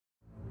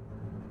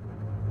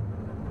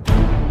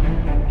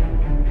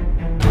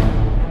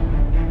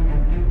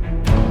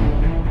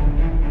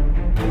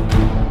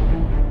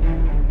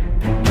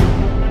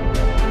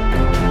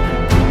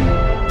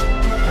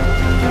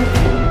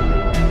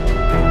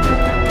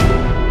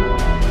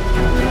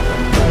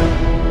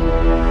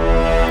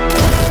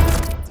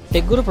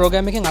TechGuru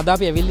program එකෙන් අද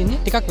අපි ඇවිල්ලා ඉන්නේ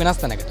ටිකක් වෙනස්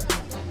තැනකට.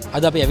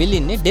 අද අපි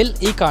ඇවිල්ලා ඉන්නේ Dell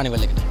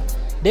e-Carnival එකට.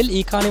 Dell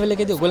e-Carnival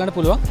එකේදී ඔයගොල්ලන්ට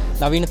පුළුවන්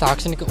නවීන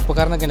තාක්ෂණික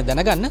උපකරණ ගැන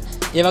දැනගන්න,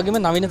 ඒ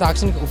වගේම නවීන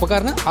තාක්ෂණික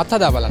උපකරණ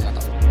අත්හදා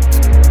බලන්නට.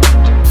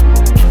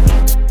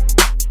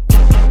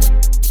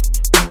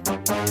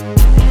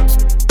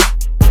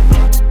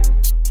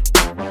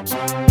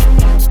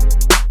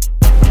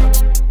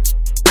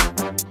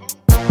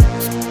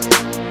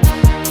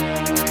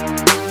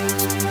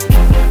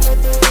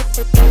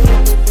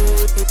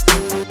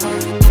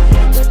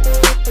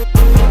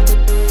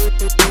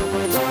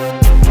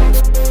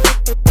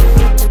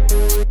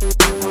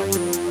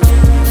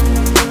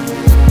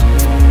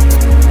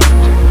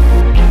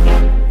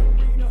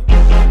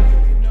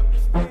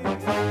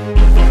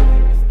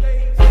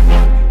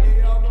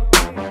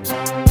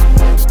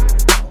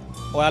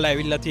 ඔයාලා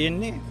ඇවිල්ලා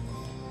තියෙන්නේ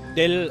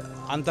Dell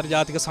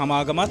අන්තර්ජාතික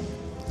සමාගමත්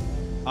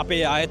අපේ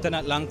ආයතන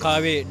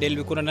ලංකාවේ Dell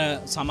විකුණන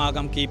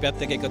සමාගම්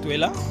කීපයත් එක්ක එකතු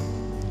වෙලා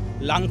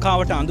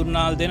ලංකාවට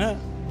අඳුන්වාල් දෙන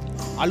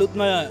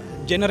අලුත්ම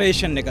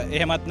ජෙනරේෂන් එක.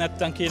 එහෙමත්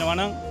නැත්නම් කියනවා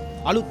නම්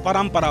අලුත්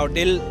පරම්පරාව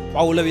Dell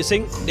පවුල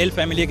විසින් Dell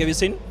ෆැමිලි එක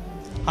විසින්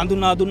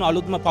හඳුන්වා දුන්න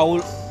අලුත්ම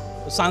පවුල්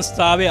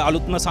සංස්ථාවේ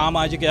අලුත්ම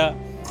සමාජිකයා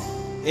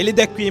එළි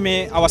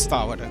දැක්වීමේ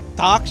අවස්ථාවට.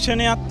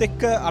 තාක්ෂණයත්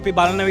එක්ක අපි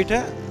බලන විට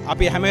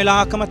අපි හැම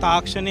වෙලාවකම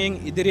තාක්ෂණයෙන්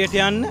ඉදිරියට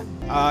යන්න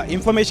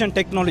ඉන්ෆර්මේෂන්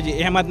ටෙක්නොලොජි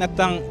එහෙමත්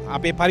නැත්නම්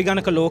අපේ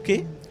පරිගණක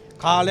ලෝකේ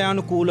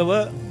කාලයානුකූලව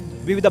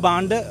විවිධ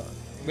භාණ්ඩ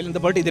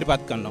වෙළඳපොළට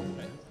ඉදිරිපත්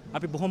කරනවා.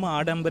 අපි බොහොම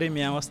ආඩම්බරයෙන්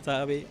මේ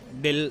අවස්ථාවේ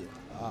Dell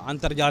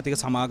අන්තර්ජාතික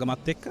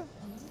සමාගමත් එක්ක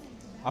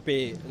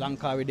අපේ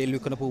ලංකාවේ Dell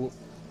විකුණපු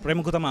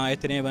ප්‍රමුඛතම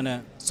ආයතනය වන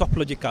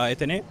සොෆ්ට්ලොජික්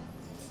ආයතනයේ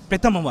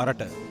ප්‍රථම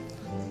වරට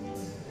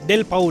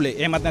Dell පවුලේ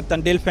එහෙමත්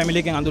නැත්නම් Dell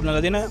ෆැමිලි එකෙන්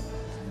අඳුන්වලා දෙන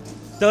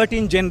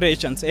 13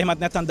 generations එහෙමත්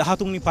නැත්නම්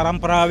 13 වෙනි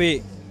පරම්පරාවේ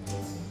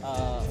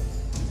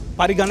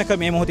පරිගණක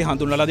මේ මොහොතේ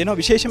හඳුන්වලා දෙනවා.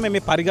 විශේෂයෙන්ම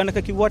මේ පරිගණක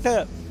කිව්වට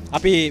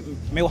අපි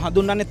මේව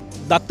හඳුන්වන්නේ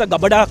දත්ත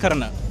ගබඩා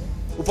කරන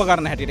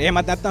උපකරණ හැටියට.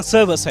 එහෙමත් නැත්නම්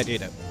සර්වර්ස්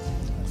හැටියට.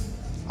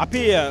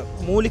 අපි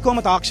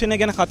මූලිකවම තාක්ෂණය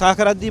ගැන කතා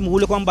කරද්දී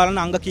මූලිකවම බලන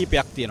අංග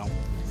කීපයක් තියෙනවා.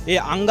 ඒ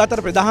අංග අතර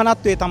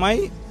ප්‍රධානත්වය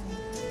තමයි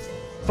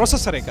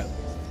ප්‍රොසෙසර් එක.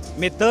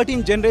 මේ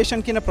 13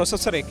 generation කියන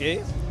ප්‍රොසෙසර් එකේ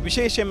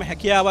විශේෂයෙන්ම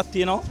හැකියාවක්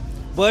තියෙනවා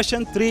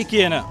version 3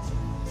 කියන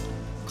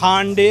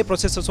කාණ්ඩේ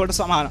ප්‍රොසෙසර්ස් වලට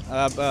සමාන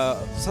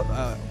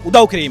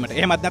උදව් කිරීමට.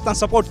 එහෙමත් නැත්නම්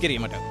සපෝට්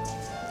කිරීමට.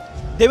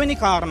 දෙවෙනි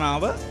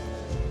කාරණාව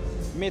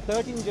මේ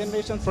 13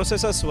 generation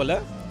processors වල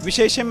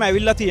විශේෂයෙන්ම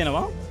ඇවිල්ලා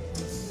තියෙනවා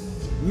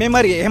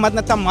memory එහෙමත්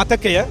නැත්නම්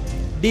මතකය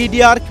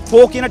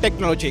DDR4 කියන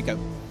ටෙක්නොලොජි එක.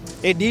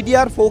 ඒ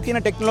DDR4 කියන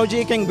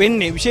ටෙක්නොලොජි එකෙන්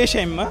වෙන්නේ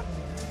විශේෂයෙන්ම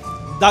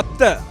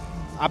දත්ත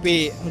අපි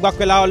හුඟක්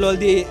වෙලාවල්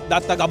වලදී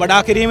දත්ත ගබඩා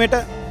කිරීමට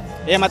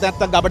එහෙමත්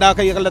නැත්නම් ගබඩා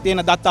කරලා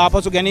තියෙන දත්ත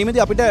ආපසු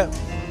ගැනීමේදී අපිට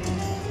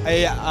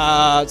ඒ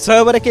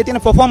සර්වර් එකේ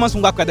තියෙන performance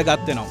හුඟක්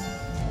වැදගත් වෙනවා.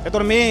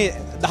 ඒතකොට මේ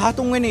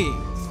 13 වෙනි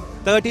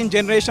 13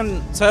 generation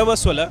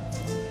servers වල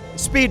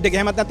ස්පීඩ් එක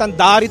එහෙමත් නැත්නම්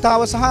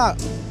ධාරිතාව සහ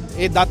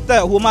ඒ දත්ත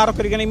හුවමාරු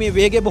කරගැනීමේ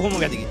වේගය බොහොම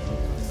වැඩි.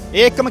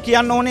 ඒකම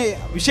කියන්න ඕනේ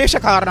විශේෂ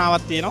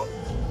කාරණාවක් තියෙනවා.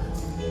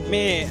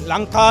 මේ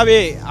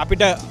ලංකාවේ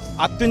අපිට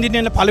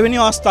අත්විඳින්න පළවෙනි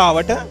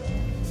අවස්ථාවට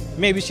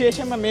මේ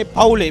විශේෂයෙන්ම මේ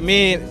පවුලේ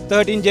මේ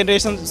 13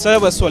 generation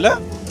servers වල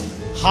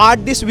hard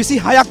disk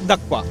 26ක්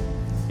දක්වා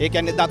ඒ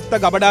කියන්නේ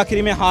දත්ත ගබඩා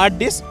කිරීමේ hard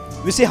disk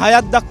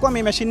 26ක් දක්වා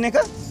මේ මැෂින් එක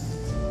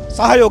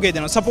සහයෝගය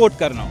දෙනවා සපෝට්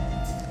කරනවා.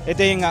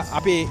 ඉතින්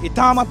අපි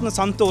ඉතාමත්ම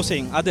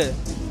සන්තෝෂයෙන් අද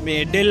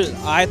මේ Dell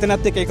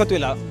ආයතනත් එක්ක එකතු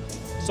වෙලා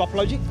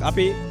සොෆ්ට්ලොජික්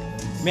අපි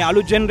මේ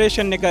අලුත්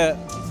ජෙනරේෂන් එක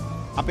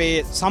අපේ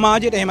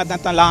සමාජයට එහෙමත්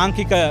නැත්නම්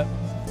ලාංකික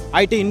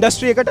IT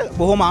ඉන්ඩස්ට්‍රි එකට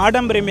බොහොම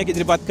ආඩම්බරයෙන් මේක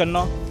ඉදිරිපත්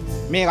කරනවා.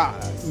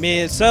 මේ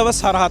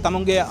සර්වස් හරහා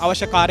තමුන්ගේ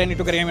අවශ්‍ය කාර්යයන්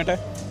ඉටු කිරීමට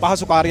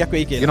පහසු කාර්යයක්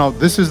වෙයි කියලා. You know,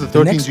 this is the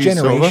 13G next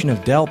generation server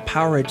of Dell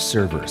PowerEdge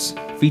servers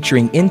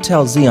featuring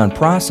Intel Xeon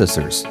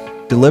processors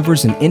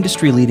delivers an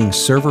industry-leading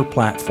server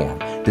platform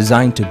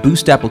designed to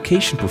boost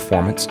application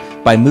performance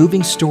by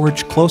moving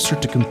storage closer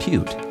to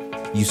compute.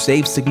 You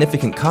save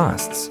significant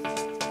costs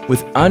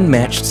with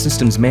unmatched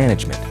systems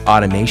management,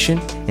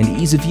 automation, and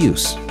ease of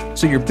use,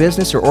 so your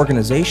business or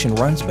organization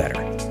runs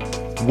better.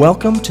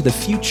 Welcome to the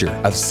future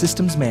of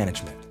systems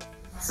management.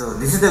 So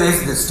this is the way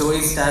the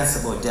story starts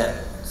about Dell.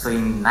 So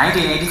in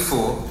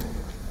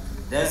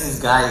 1984, there's this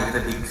guy with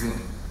a big dream.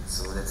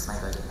 So that's my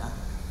buddy. Huh?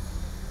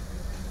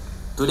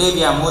 Today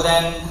we are more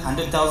than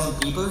 100,000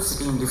 people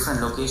sitting in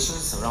different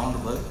locations around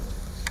the world.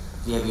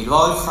 We have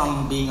evolved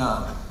from being a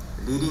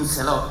leading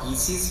seller of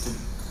PCs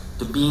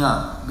to being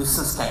a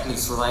business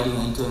catalyst providing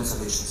end-to-end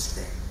solutions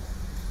today.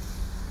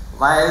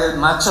 While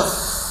much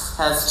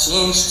has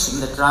changed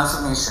in the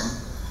transformation,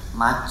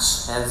 much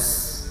has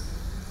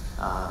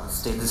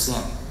stayed the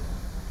same.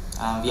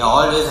 We are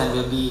always and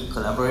will be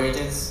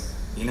collaborators,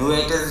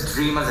 innovators,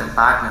 dreamers and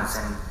partners,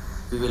 and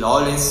we will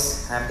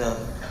always have the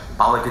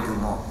power to do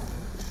more.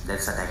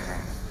 That's the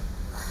tagline.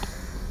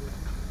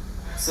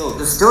 So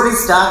the story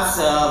starts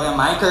where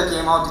Michael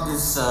came out with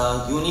this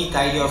unique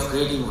idea of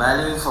creating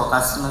value for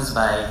customers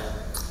by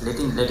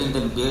letting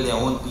them build their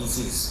own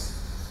PCs,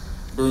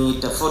 doing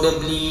it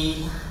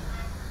affordably,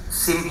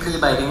 simply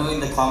by removing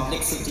the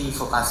complexity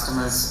for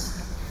customers,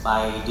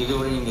 by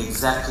delivering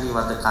exactly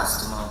what the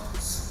customer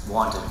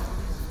wanted.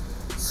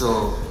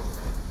 So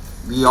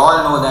we all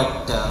know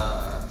that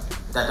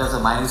that was a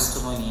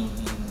milestone in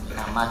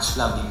a much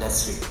loved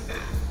industry.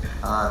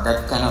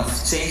 That kind of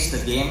changed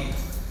the game.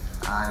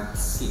 It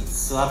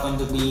so happened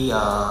to be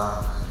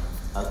a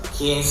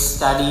case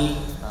study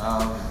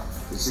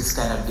which is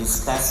kind of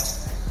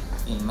discussed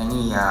in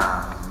many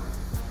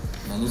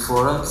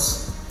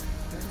forums.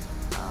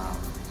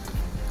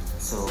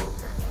 So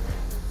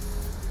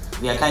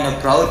we are kind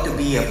of proud to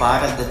be a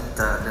part of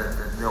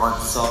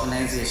this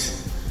organization.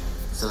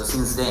 So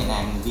since then,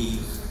 and we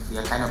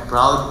are kind of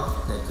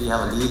proud that we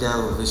have a leader,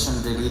 a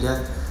visionary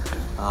leader,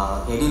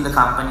 heading the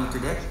company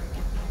today.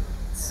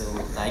 So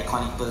the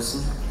iconic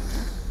person.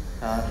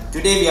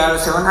 Today we are a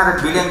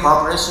 700 billion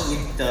corporation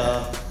with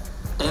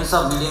tens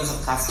of millions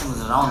of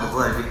customers around the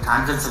world, with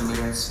hundreds of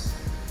millions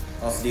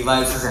of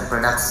devices and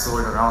products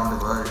sold around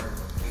the world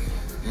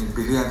with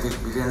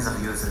billions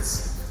of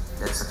users.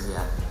 That's what we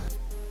are.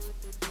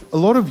 A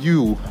lot of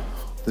you,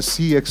 the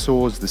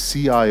CXOs, the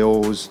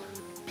CIOs,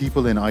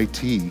 people in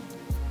IT,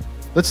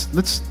 let's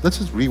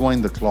just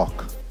rewind the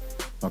clock.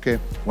 Okay,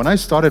 when I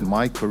started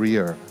my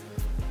career,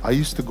 I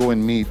used to go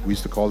and meet. We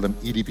used to call them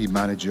EDP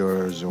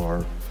managers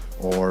or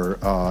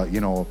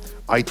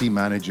IT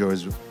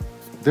managers.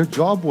 Their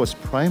job was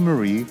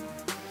primary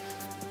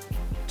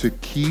to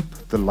keep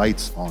the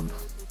lights on.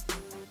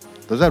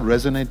 Does that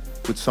resonate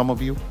with some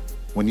of you?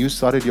 When you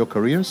started your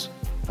careers,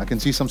 I can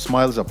see some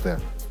smiles up there.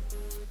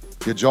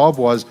 Your job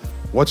was,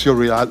 what's your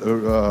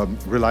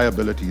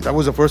reliability? That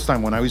was the first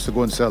time when I used to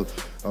go and sell,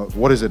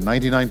 what is it,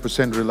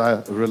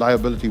 99%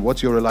 reliability?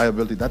 What's your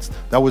reliability?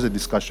 That was a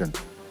discussion.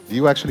 Do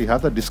you actually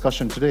have that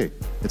discussion today?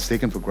 It's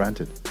taken for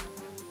granted.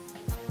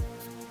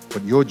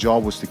 But your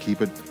job was to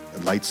keep it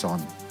lights on.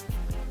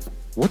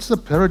 What's the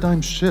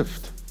paradigm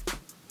shift?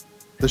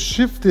 The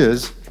shift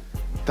is,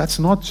 that's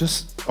not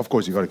just, of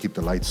course, you got to keep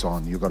the lights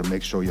on. You got to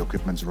make sure your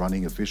equipment's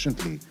running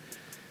efficiently.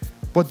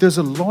 But there's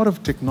a lot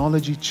of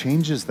technology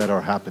changes that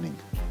are happening.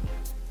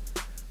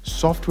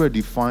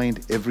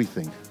 Software-defined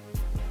everything.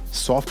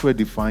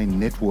 Software-defined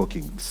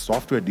networking.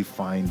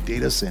 Software-defined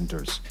data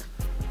centers.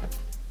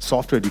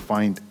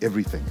 Software-defined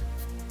everything.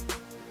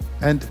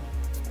 And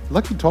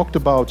Lucky talked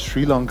about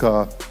Sri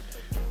Lanka.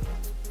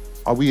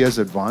 Are we as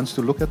advanced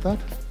to look at that?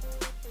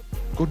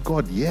 Good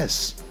God,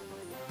 yes.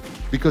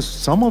 Because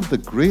some of the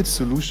great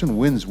solution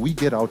wins we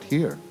get out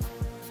here.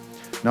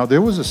 Now,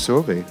 there was a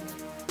survey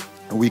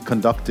we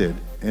conducted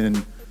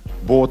in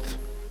both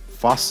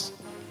fast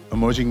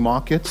emerging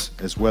markets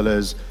as well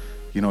as,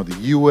 the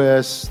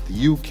US,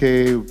 the UK,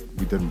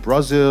 we did in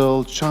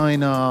Brazil,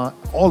 China,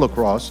 all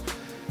across.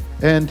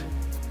 And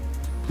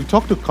we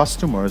talked to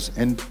customers,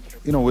 and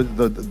with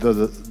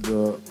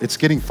it's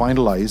getting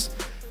finalized,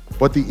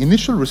 but the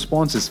initial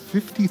response is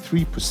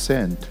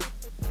 53%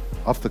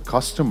 of the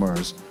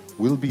customers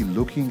will be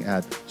looking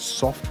at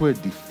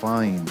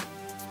software-defined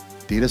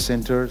data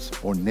centers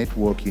or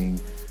networking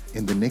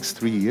in the next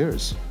 3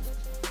 years.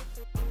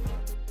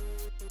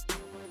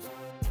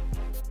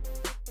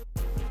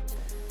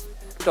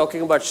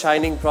 Talking about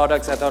shining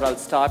products, I thought I'll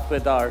start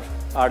with our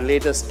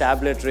latest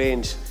tablet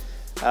range.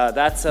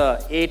 That's a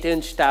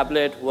 8-inch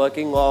tablet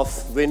working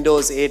off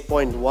Windows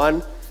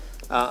 8.1,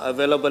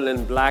 available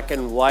in black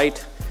and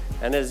white.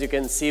 And as you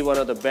can see, one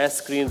of the best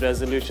screen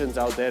resolutions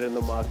out there in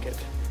the market.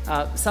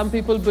 Some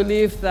people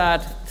believe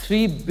that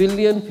 3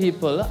 billion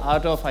people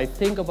out of, I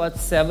think, about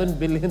 7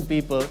 billion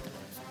people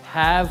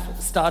have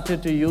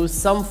started to use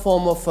some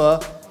form of a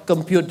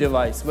compute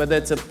device, whether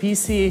it's a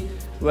PC,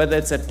 whether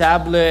it's a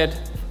tablet,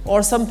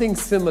 or something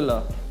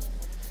similar.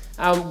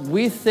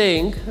 We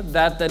think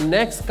that the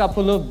next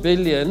couple of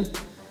billion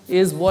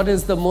is what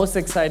is the most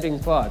exciting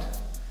part.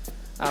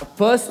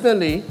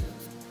 Personally,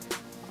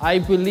 I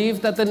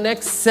believe that the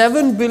next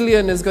 7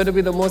 billion is going to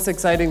be the most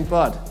exciting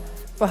part.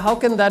 But how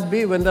can that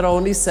be when there are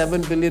only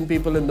 7 billion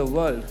people in the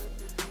world?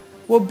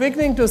 We're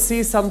beginning to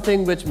see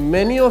something which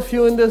many of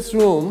you in this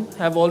room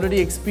have already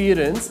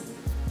experienced,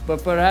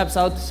 but perhaps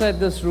outside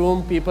this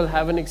room people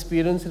haven't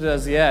experienced it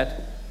as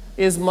yet,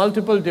 is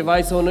multiple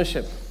device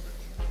ownership.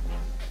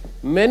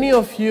 Many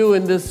of you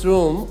in this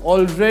room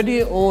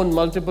already own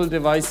multiple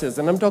devices,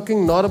 and I'm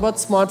talking not about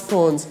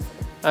smartphones,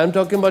 I'm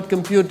talking about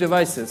compute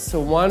devices.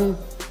 So one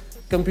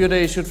computer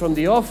issued from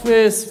the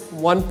office,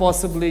 one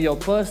possibly your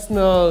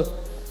personal,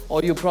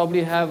 or you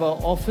probably have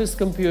an office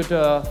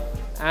computer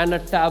and a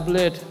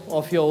tablet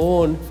of your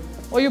own,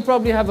 or you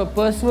probably have a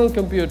personal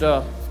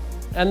computer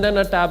and then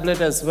a tablet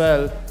as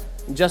well,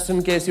 just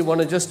in case you want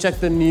to just check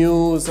the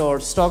news or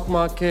stock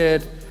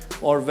market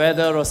or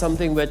weather or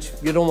something which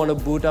you don't want to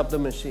boot up the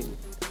machine.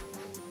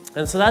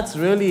 And so that's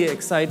really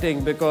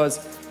exciting, because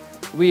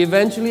we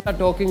eventually are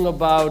talking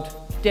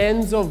about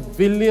tens of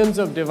billions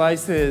of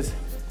devices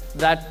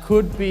that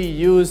could be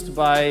used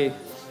by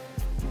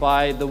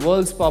the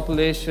world's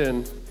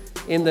population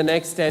in the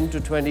next 10 to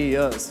 20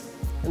 years.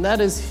 And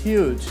that is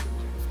huge.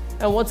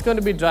 And what's going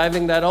to be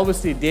driving that?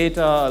 Obviously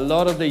data. A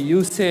lot of the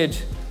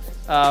usage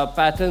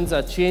patterns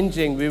are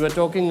changing. We were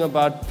talking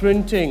about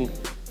printing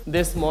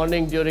this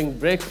morning during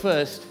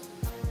breakfast,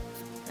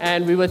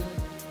 and we were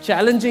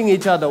challenging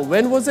each other.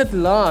 When was it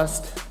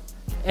last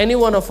any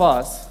one of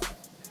us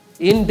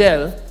in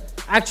Dell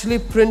actually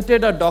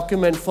printed a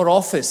document for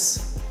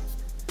office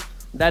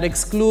that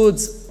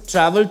excludes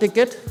travel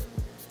ticket,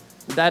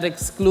 that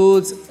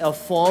excludes a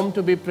form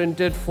to be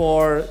printed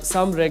for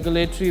some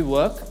regulatory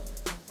work?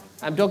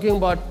 I'm talking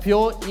about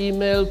pure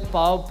email,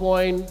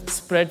 PowerPoint,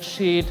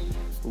 spreadsheet,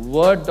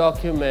 Word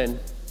document.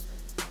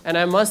 And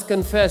I must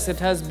confess, it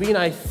has been,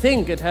 I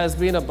think it has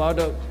been about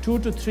 2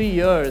 to 3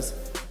 years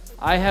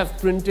I have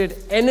printed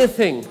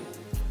anything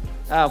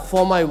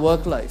for my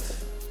work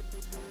life.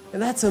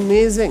 And that's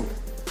amazing.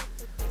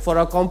 For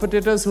our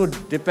competitors who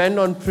depend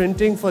on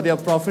printing for their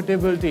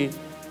profitability,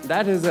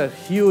 that is a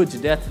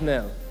huge death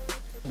knell.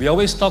 We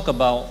always talk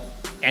about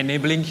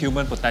enabling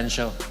human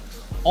potential.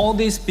 All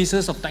these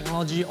pieces of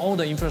technology, all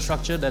the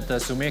infrastructure that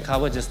Sumay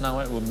covered just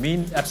now, would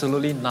mean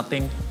absolutely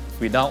nothing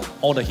without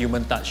all the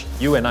human touch.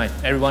 You and I,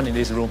 everyone in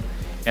this room.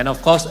 And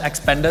of course,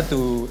 expanded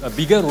to a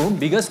bigger room,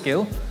 bigger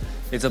scale,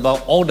 it's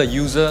about all the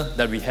users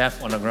that we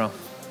have on the ground.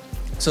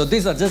 So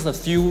these are just a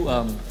few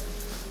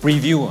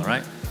preview, all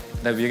right,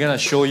 that we're going to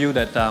show you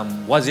that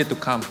what's yet to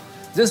come.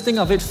 Just think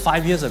of it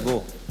 5 years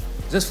ago.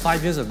 Just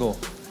 5 years ago.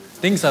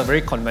 Things are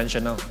very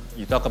conventional.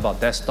 You talk about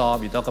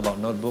desktop, you talk about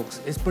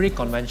notebooks, it's pretty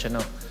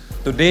conventional.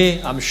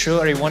 Today, I'm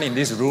sure everyone in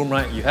this room,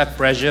 right, you have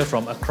pressure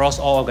from across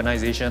all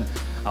organizations.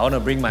 I want to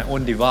bring my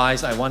own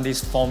device, I want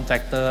this form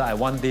factor, I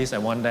want this, I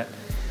want that.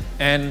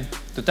 And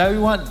to tell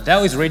you what,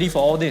 Dell is ready for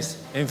all this.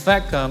 In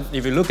fact,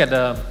 if you look at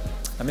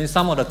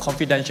some of the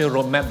confidential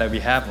roadmap that we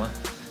have,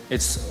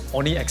 it's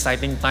only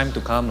exciting time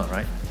to come,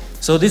 right?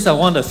 So these are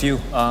one of the few.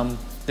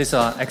 This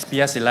are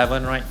XPS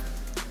 11, right?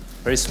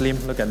 Very slim,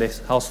 look at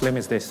this. How slim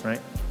is this,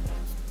 right?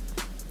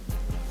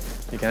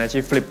 You can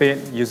actually flip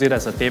it, use it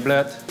as a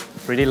tablet.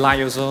 Pretty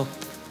light also.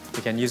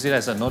 You can use it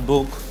as a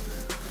notebook.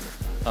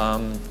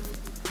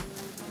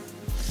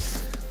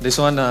 This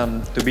one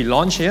to be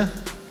launched here,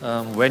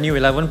 Venue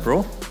 11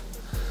 Pro.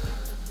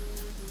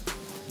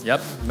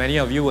 Yep, many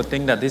of you would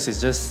think that this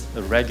is just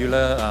a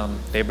regular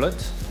tablet.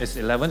 It's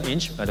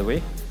 11-inch, by the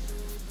way,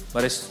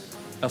 but it's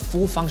a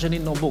full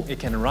functioning notebook. It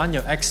can run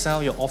your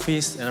Excel, your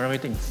Office, and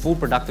everything. Full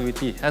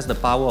productivity. Has the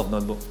power of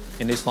notebook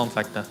in this form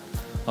factor.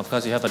 Of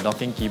course, you have a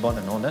docking keyboard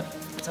and all that.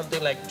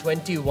 Something like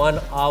 21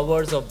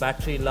 hours of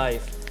battery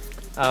life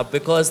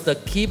because the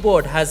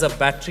keyboard has a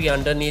battery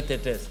underneath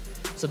it.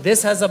 So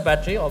this has a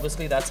battery,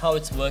 obviously that's how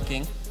it's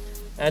working,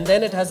 and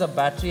then it has a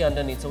battery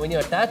underneath. So when you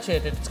attach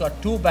it, it's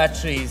got 2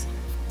 batteries,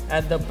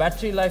 and the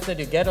battery life that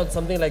you get on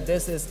something like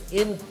this is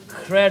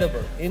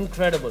incredible,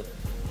 incredible.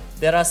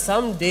 There are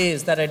some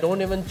days that I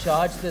don't even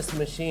charge this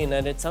machine,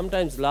 and it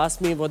sometimes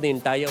lasts me for the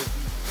entire week,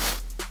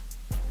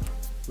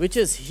 which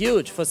is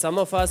huge for some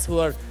of us who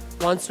are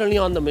constantly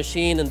on the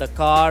machine, in the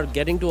car,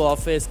 getting to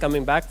office,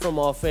 coming back from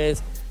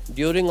office,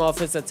 during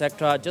office,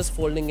 etc., just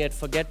folding it,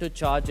 forget to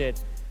charge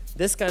it.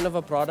 This kind of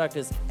a product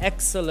is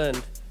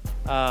excellent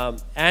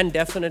and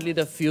definitely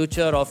the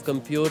future of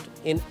compute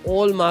in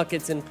all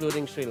markets,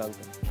 including Sri Lanka.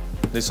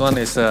 This one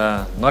is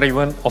not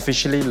even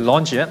officially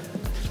launched yet.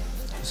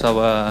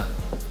 So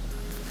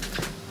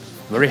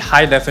very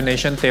high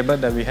definition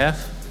tablet that we have.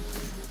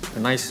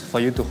 Nice for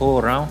you to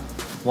hold around.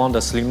 One of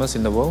the slimmest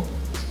in the world.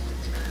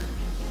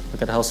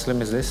 Look at how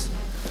slim is this.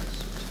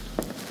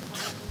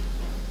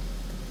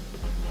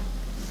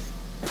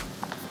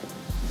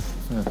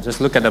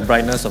 Just look at the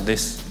brightness of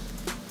this.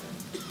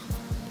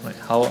 Right,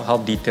 how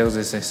detailed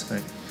this is.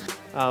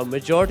 Right.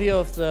 Majority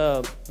of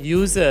the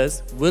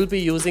users will be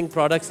using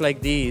products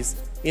like these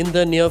in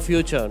the near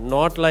future,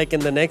 not like in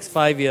the next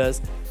 5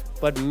 years,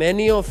 but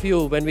many of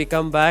you, when we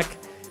come back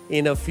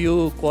in a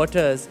few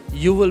quarters,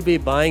 you will be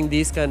buying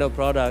these kind of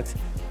products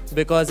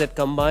because it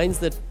combines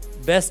the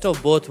best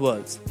of both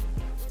worlds.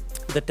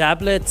 The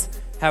tablets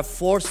have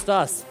forced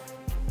us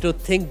to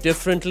think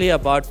differently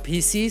about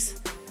PCs,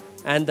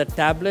 and the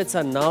tablets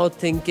are now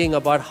thinking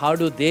about how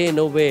do they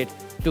innovate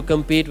to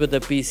compete with the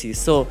PCs.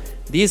 So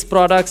these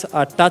products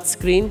are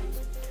touchscreen,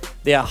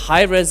 they are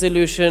high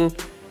resolution,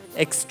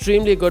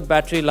 extremely good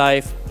battery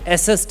life,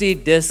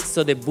 SSD disks,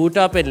 so they boot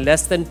up in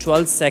less than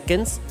 12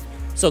 seconds.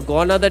 So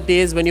gone are the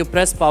days when you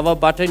press power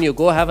button, you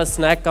go have a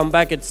snack, come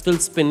back, it's still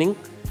spinning.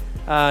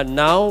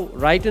 Now,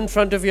 right in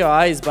front of your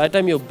eyes, by the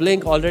time you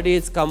blink, already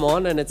it's come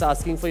on and it's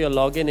asking for your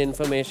login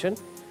information.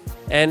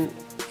 And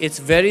it's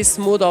very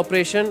smooth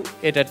operation.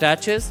 It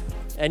attaches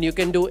and you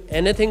can do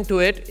anything to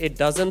it. It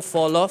doesn't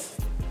fall off.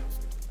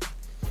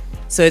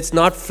 So it's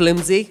not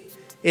flimsy.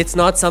 It's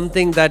not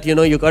something that,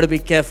 you got to be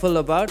careful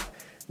about.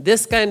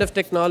 This kind of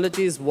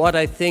technology is what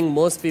I think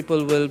most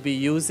people will be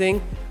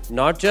using,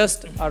 not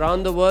just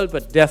around the world,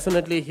 but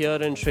definitely here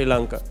in Sri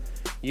Lanka.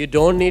 You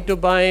don't need to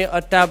buy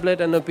a tablet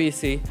and a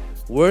PC.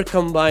 We're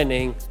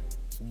combining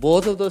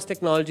both of those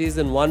technologies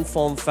in one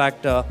form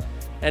factor.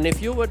 And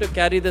if you were to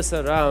carry this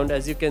around,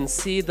 as you can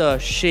see, the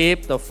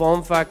shape, the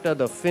form factor,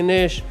 the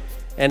finish,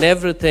 and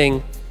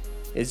everything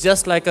is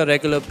just like a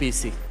regular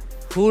PC.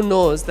 Who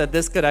knows that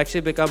this could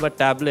actually become a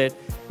tablet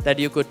that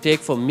you could take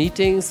for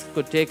meetings,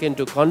 could take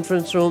into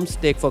conference rooms,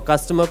 take for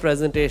customer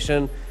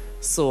presentation,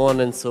 so on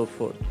and so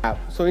forth.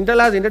 So Intel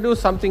has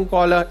introduced something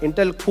called a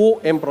Intel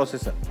Core M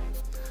processor.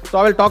 So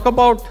I will talk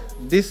about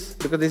this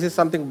because this is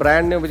something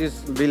brand new which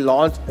will be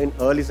launched in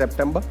early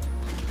September.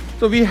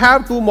 So we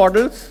have two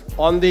models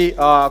on the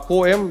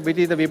Core M, which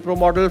is the Wipro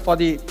model for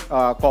the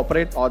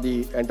corporate or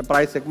the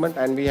enterprise segment,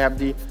 and we have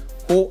the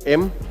Core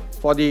M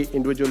for the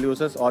individual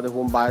users or the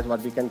home buyers,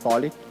 what we can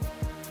call it.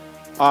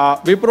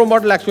 Wipro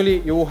model, actually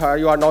you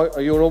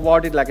know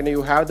about it, like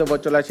you have the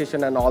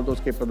virtualization and all those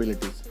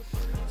capabilities.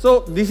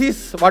 So this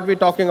is what we're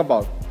talking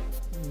about.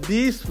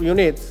 These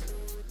units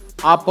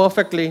are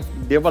perfectly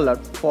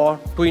developed for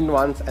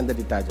two-in-ones and the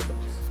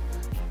detachables.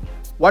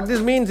 What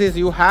this means is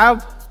you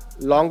have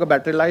longer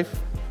battery life,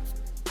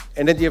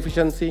 energy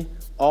efficiency,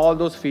 all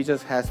those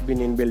features has been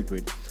inbuilt to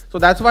it. So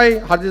that's why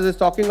Harjit is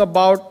talking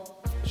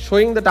about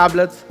showing the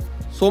tablets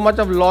so much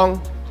of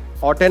long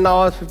or 10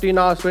 hours, 15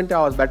 hours, 20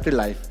 hours battery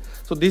life.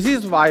 So this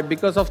is why,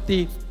 because of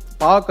the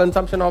power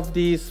consumption of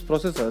these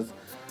processors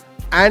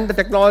and the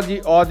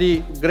technology or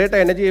the greater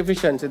energy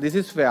efficiency, this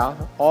is where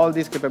all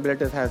these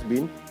capabilities has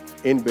been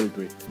inbuilt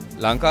to it.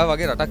 ලංකාව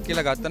වගේ රටක්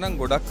කියලා ගත්තනම්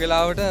ගොඩක්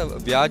වෙලාවට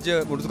ව්‍යාජ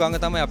පුරුදුකාංග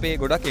තමයි අපේ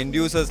ගොඩක් end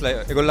users ලා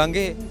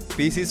ඒගොල්ලන්ගේ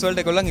PCs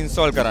වලට ඒගොල්ලන්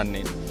install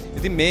කරන්නේ.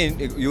 ඉතින්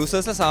මේ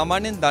users ලා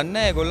සාමාන්‍යයෙන් දන්නේ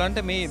නැහැ ඒගොල්ලන්ට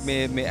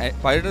මේ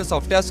pirated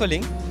softwares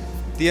වලින්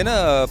තියෙන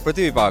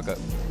ප්‍රතිවිපාක.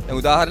 දැන්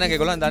උදාහරණයක්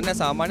ඒගොල්ලන් දන්නේ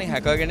නැහැ සාමාන්‍යයෙන්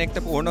hacker කෙනෙක්ට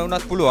ඕන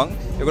වුණත් පුළුවන්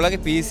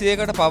ඒගොල්ලන්ගේ PC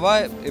එකට පවා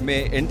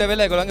මේ enter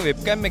වෙලා ඒගොල්ලන්ගේ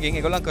webcam එකකින්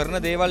ඒගොල්ලන් කරන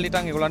දේවල්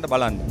ඊටන් ඒගොල්ලන්ට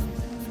බලන්න.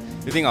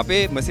 ඉතින්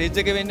අපේ message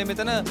එක වෙන්නේ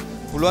මෙතන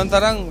පුළුවන්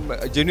තරම්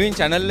genuine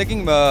channel එකකින්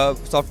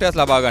softwares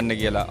ලබා ගන්න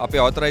කියලා. අපේ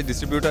authorized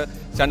distributor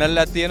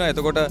channel එකක් තියෙනවා.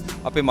 එතකොට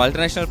අපේ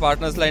multinational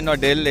partners ලා ඉන්නවා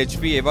Dell,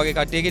 HP ඒ වගේ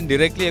කට්ටියකින්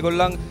directly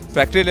ඒගොල්ලන්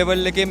factory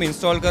level එකේම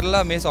install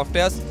කරලා මේ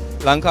softwares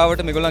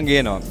ලංකාවට මේගොල්ලන්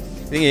ගේනවා.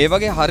 ඉතින් ඒ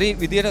වගේ හරි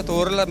විදියට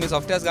තෝරලා මේ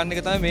softwares ගන්න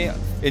එක තමයි මේ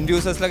end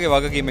users ලගේ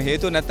වගකීම.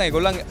 හේතුව නැත්නම්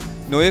ඒගොල්ලන්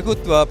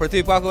නොයෙකුත්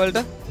ප්‍රතිවිපාක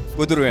වලට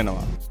ගොදුරු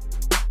වෙනවා.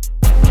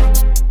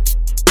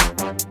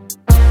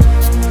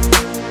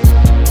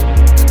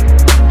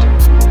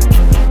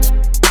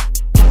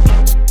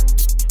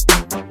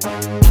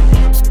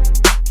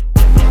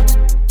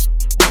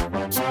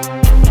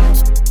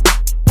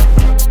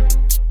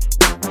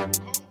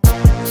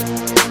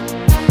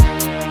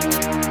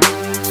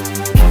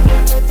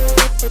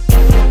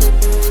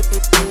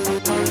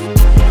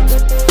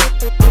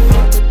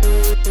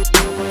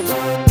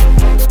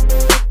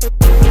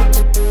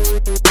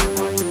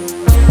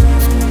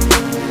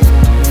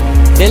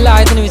 Dell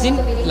ආයතන විසින්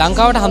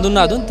ලංකාවට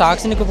හඳුන්වා දුන්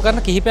තාක්ෂණික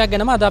උපකරණ කිහිපයක්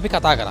ගැනම අද අපි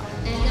කතා කරා.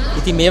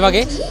 ඉතින් මේ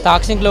වගේ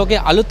තාක්ෂණික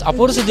ලෝකයේ අලුත්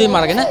අපූර්ව සිදුවීම්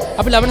අරගෙන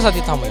අපි ලබන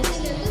සතියේත් හමු වෙමු.